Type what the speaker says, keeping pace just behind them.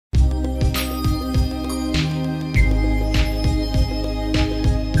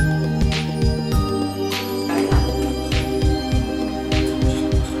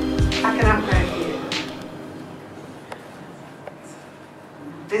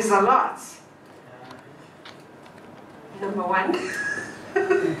There's a lot. Number one.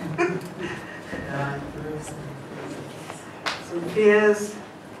 Some fears,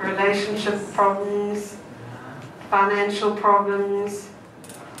 relationship problems, financial problems.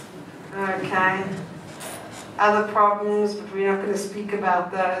 Okay. Other problems, but we're not going to speak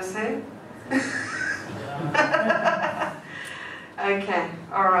about those, eh? Okay,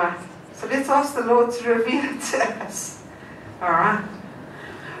 alright. So let's ask the Lord to reveal it to us. Alright.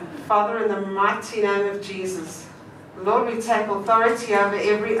 Father, in the mighty name of Jesus, Lord, we take authority over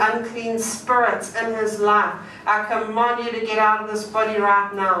every unclean spirit in his life. I command you to get out of this body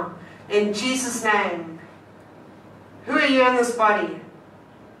right now. In Jesus' name. Who are you in this body?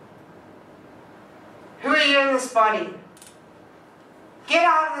 Who are you in this body? Get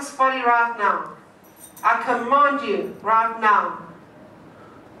out of this body right now. I command you right now.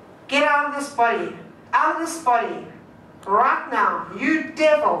 Get out of this body. Out of this body. Right now. You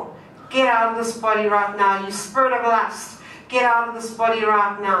devil. Get out of this body right now. You spirit of lust. Get out of this body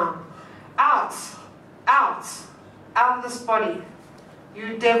right now. Out. Out. Out of this body.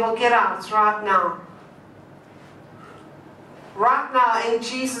 You devil, get out right now. Right now in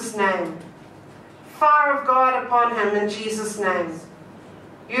Jesus' name. Fire of God upon him in Jesus' name.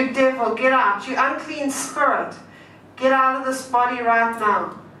 You devil, get out. You unclean spirit. Get out of this body right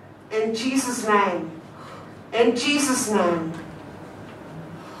now. In Jesus' name. In Jesus' name.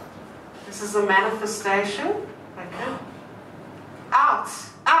 This is a manifestation. Okay. Out.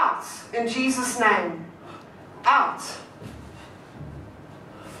 Out. In Jesus' name. Out.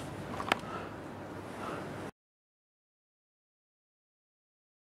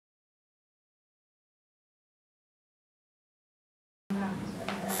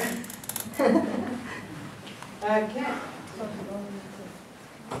 Okay.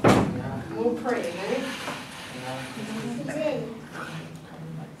 We'll pray, eh?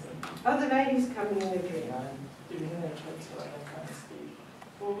 Oh, the lady's coming in again.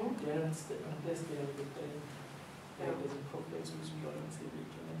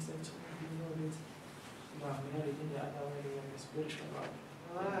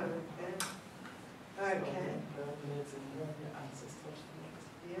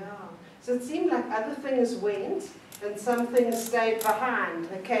 Yeah. So it seemed like other things went and some things stayed behind.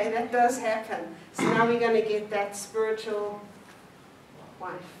 Okay, that does happen. So now we're going to get that spiritual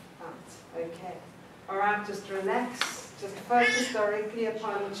wife out. Okay. All right, just relax. Just focus directly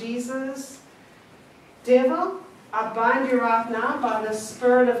upon Jesus. Devil, I bind you right now by the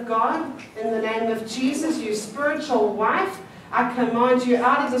Spirit of God in the name of Jesus, you spiritual wife. I command you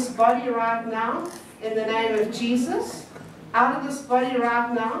out of this body right now in the name of Jesus. Out of this body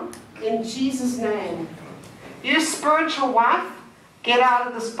right now in Jesus' name. You spiritual wife, get out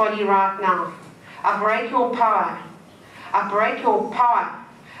of this body right now. I break your power. I break your power.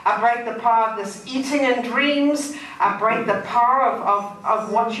 I break the power of this eating in dreams. I break the power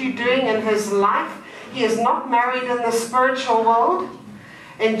of what you're doing in his life. He is not married in the spiritual world.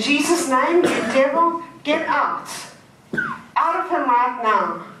 In Jesus' name, you devil, get out. Out of him right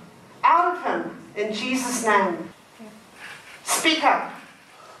now. Out of him. In Jesus' name. Speak up.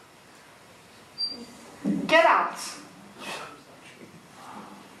 Get out.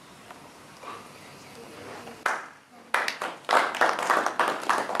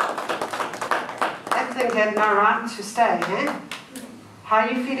 That thing had no right to stay, eh? How are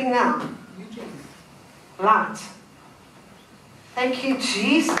you feeling now? Light. Thank you,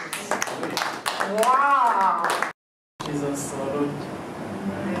 Jesus. Wow. Jesus, our Lord.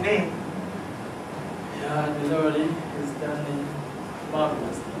 Amen. Yeah, the Lord is done a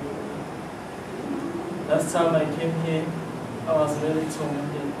marvelous thing. Last time I came here, I was very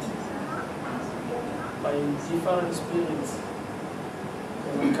tormented by different spirits.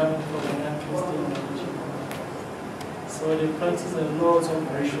 Because I'm coming from a non-Christian religion. So they practice a lot of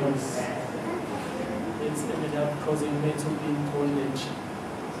rituals. It's ended up causing me to be in bondage.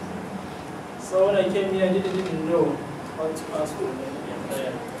 So when I came here, I didn't even know how to ask for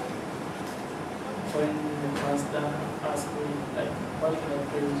prayer. When the pastor asked me, like, what can I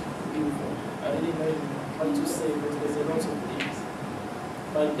pray to you for? I didn't know how to say because there's a lot of things.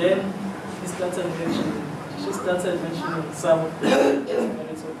 But then she started mentioning some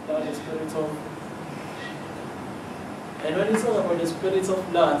spirits of blood, the spirit of. And when it's all about the spirit of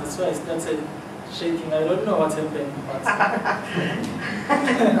blood, that's why I started shaking. I don't know what happened. But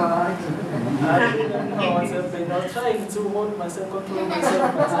I didn't know what happened. I was trying to hold myself, control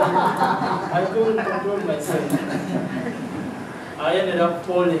myself, but I couldn't control myself. I ended up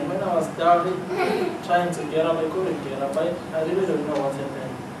falling. When I was down, trying to get up, I couldn't get up. I really don't know what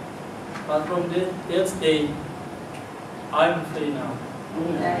happened. But from that day, I'm free now.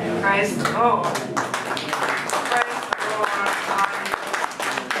 Praise the Lord. Praise the Lord.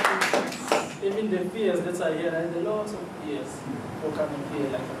 Even the fears that are here, there are lots of fears for coming here,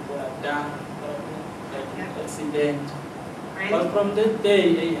 like I'm going to die, like accident. Really? But from that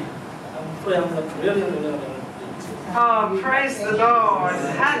day, I'm free. I'm like really. Oh, praise the Lord.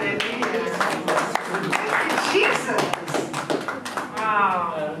 Hallelujah. Thank you, Jesus.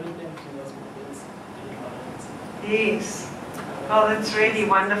 Wow. Yes. Oh, that's really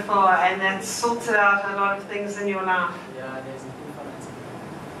wonderful. And that's sorted out a lot of things in your life. Yeah, there's a difference.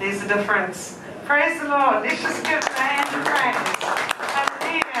 There's a difference. Praise the Lord. Let's just give the hand of praise.